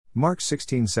Mark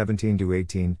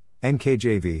 16:17-18,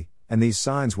 NKJV, and these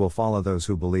signs will follow those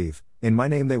who believe. In my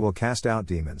name they will cast out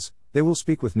demons, they will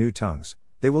speak with new tongues,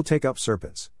 they will take up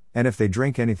serpents, and if they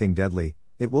drink anything deadly,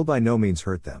 it will by no means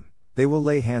hurt them. They will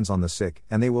lay hands on the sick,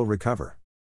 and they will recover.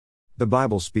 The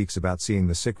Bible speaks about seeing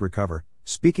the sick recover,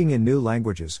 speaking in new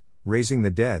languages, raising the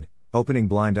dead, opening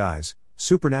blind eyes,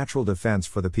 supernatural defense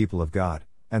for the people of God,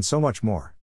 and so much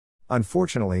more.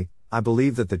 Unfortunately, I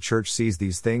believe that the church sees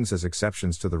these things as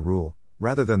exceptions to the rule,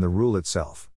 rather than the rule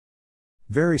itself.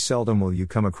 Very seldom will you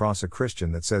come across a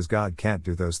Christian that says God can't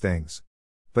do those things.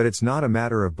 But it's not a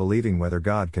matter of believing whether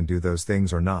God can do those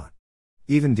things or not.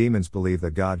 Even demons believe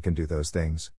that God can do those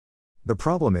things. The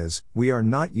problem is, we are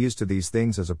not used to these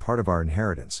things as a part of our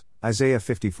inheritance, Isaiah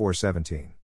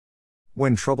 54:17.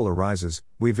 When trouble arises,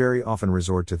 we very often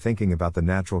resort to thinking about the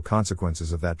natural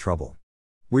consequences of that trouble.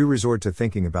 We resort to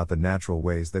thinking about the natural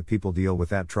ways that people deal with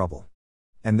that trouble.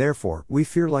 And therefore, we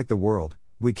fear like the world,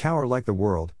 we cower like the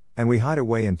world, and we hide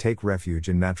away and take refuge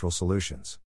in natural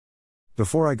solutions.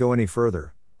 Before I go any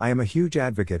further, I am a huge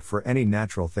advocate for any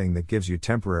natural thing that gives you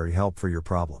temporary help for your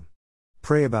problem.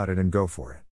 Pray about it and go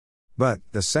for it. But,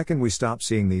 the second we stop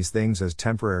seeing these things as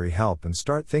temporary help and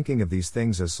start thinking of these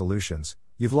things as solutions,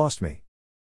 you've lost me.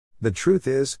 The truth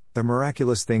is, the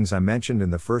miraculous things I mentioned in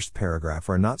the first paragraph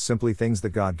are not simply things that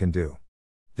God can do.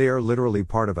 They are literally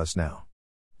part of us now.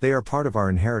 They are part of our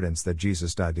inheritance that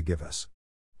Jesus died to give us.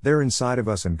 They're inside of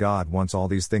us and God wants all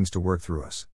these things to work through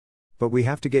us. But we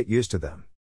have to get used to them.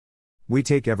 We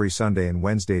take every Sunday and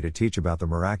Wednesday to teach about the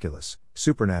miraculous,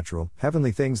 supernatural,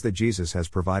 heavenly things that Jesus has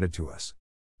provided to us.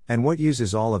 And what use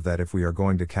is all of that if we are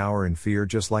going to cower in fear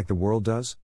just like the world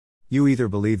does? You either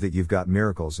believe that you've got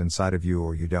miracles inside of you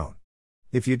or you don't.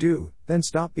 If you do, then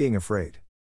stop being afraid.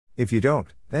 If you don't,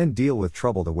 then deal with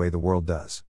trouble the way the world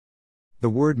does. The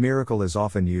word miracle is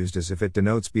often used as if it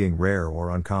denotes being rare or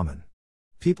uncommon.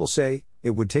 People say, it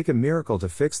would take a miracle to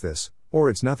fix this, or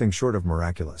it's nothing short of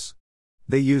miraculous.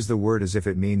 They use the word as if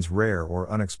it means rare or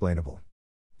unexplainable.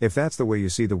 If that's the way you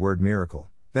see the word miracle,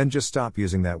 then just stop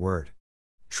using that word.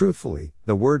 Truthfully,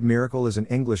 the word miracle is an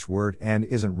English word and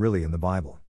isn't really in the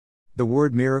Bible. The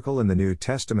word miracle in the New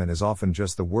Testament is often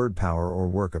just the word power or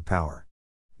work of power.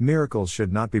 Miracles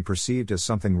should not be perceived as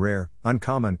something rare,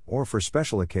 uncommon, or for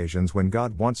special occasions when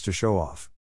God wants to show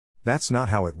off. That's not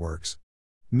how it works.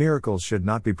 Miracles should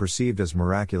not be perceived as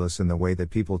miraculous in the way that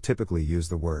people typically use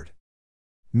the word.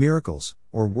 Miracles,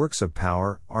 or works of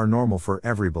power, are normal for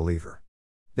every believer.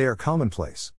 They are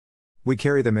commonplace. We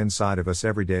carry them inside of us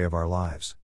every day of our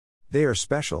lives. They are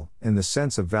special, in the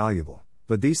sense of valuable,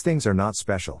 but these things are not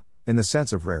special, in the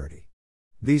sense of rarity.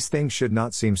 These things should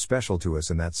not seem special to us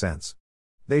in that sense.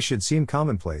 They should seem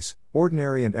commonplace,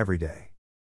 ordinary and everyday.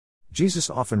 Jesus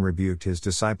often rebuked his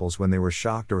disciples when they were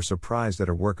shocked or surprised at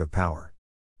a work of power.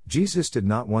 Jesus did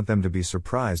not want them to be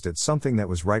surprised at something that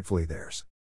was rightfully theirs.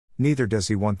 Neither does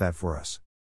he want that for us.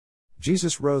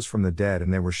 Jesus rose from the dead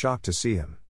and they were shocked to see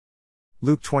him.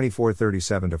 Luke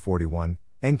 24:37-41,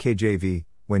 NKJV,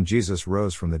 when Jesus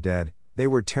rose from the dead, they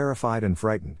were terrified and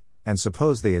frightened, and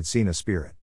supposed they had seen a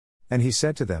spirit. And he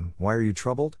said to them, "Why are you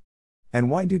troubled? And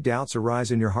why do doubts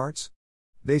arise in your hearts?"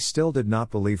 They still did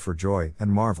not believe for joy,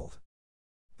 and marveled.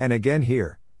 And again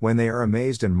here, when they are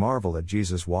amazed and marvel at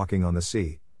Jesus walking on the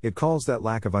sea, it calls that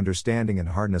lack of understanding and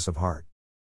hardness of heart.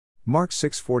 Mark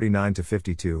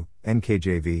 6:49-52,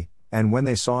 NKJV, and when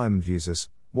they saw him, Jesus,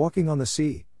 walking on the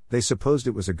sea, they supposed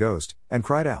it was a ghost, and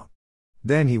cried out.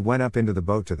 Then he went up into the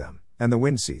boat to them, and the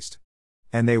wind ceased.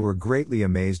 And they were greatly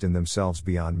amazed in themselves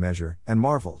beyond measure, and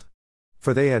marveled.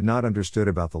 For they had not understood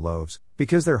about the loaves,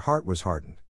 because their heart was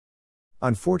hardened.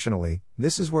 Unfortunately,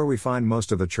 this is where we find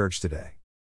most of the church today.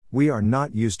 We are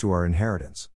not used to our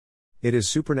inheritance. It is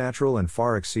supernatural and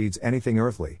far exceeds anything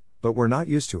earthly, but we're not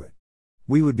used to it.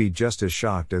 We would be just as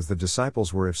shocked as the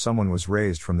disciples were if someone was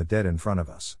raised from the dead in front of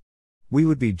us. We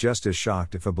would be just as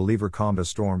shocked if a believer calmed a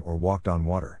storm or walked on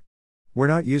water. We're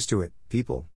not used to it,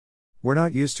 people. We're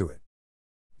not used to it.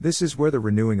 This is where the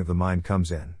renewing of the mind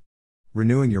comes in.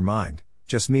 Renewing your mind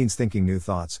just means thinking new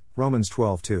thoughts, Romans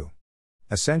 12:2.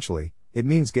 Essentially, it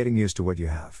means getting used to what you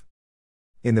have.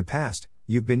 In the past,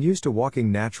 you've been used to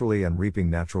walking naturally and reaping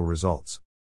natural results.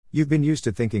 You've been used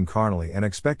to thinking carnally and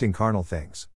expecting carnal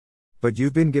things. But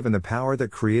you've been given the power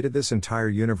that created this entire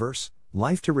universe,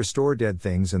 life to restore dead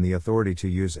things and the authority to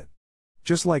use it.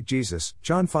 Just like Jesus,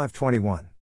 John 5:21.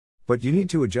 But you need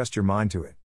to adjust your mind to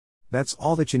it. That's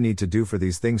all that you need to do for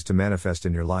these things to manifest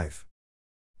in your life.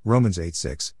 Romans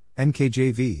 8:6,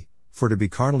 NKJV, for to be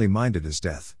carnally minded is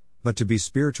death, but to be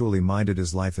spiritually minded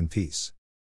is life and peace.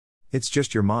 It's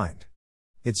just your mind.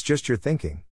 It's just your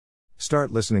thinking.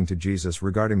 Start listening to Jesus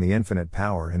regarding the infinite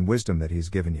power and wisdom that He's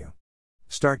given you.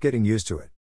 Start getting used to it.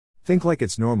 Think like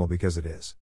it's normal because it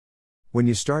is. When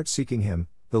you start seeking Him,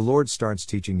 the Lord starts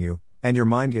teaching you, and your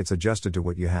mind gets adjusted to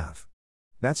what you have.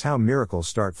 That's how miracles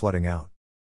start flooding out.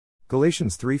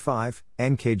 Galatians 3:5,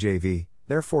 NKJV,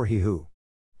 therefore he who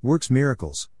works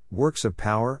miracles, works of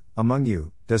power, among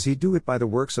you, does he do it by the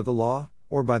works of the law,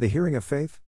 or by the hearing of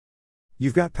faith?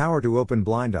 You've got power to open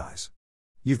blind eyes.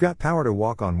 You've got power to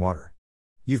walk on water.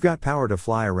 You've got power to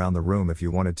fly around the room if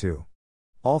you wanted to.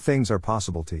 All things are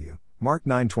possible to you. Mark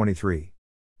 9:23.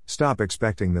 Stop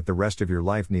expecting that the rest of your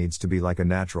life needs to be like a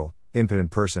natural,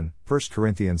 impotent person, 1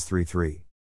 Corinthians 3:3.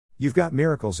 You've got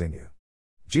miracles in you.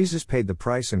 Jesus paid the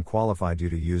price and qualified you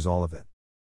to use all of it.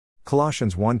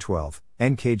 Colossians 1:12,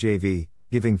 NKJV,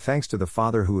 giving thanks to the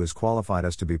Father who has qualified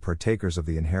us to be partakers of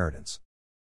the inheritance.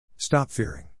 Stop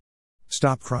fearing.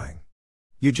 Stop crying.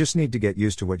 You just need to get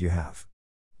used to what you have.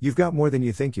 You've got more than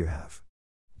you think you have.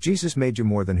 Jesus made you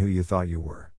more than who you thought you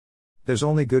were. There's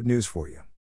only good news for you.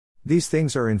 These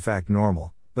things are in fact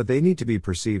normal, but they need to be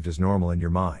perceived as normal in your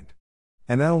mind.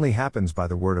 And that only happens by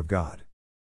the Word of God.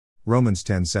 Romans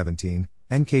 10:17,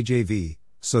 NKJV,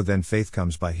 so then faith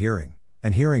comes by hearing,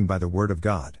 and hearing by the Word of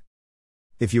God.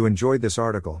 If you enjoyed this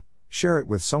article, share it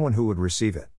with someone who would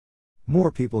receive it.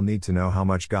 More people need to know how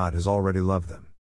much God has already loved them.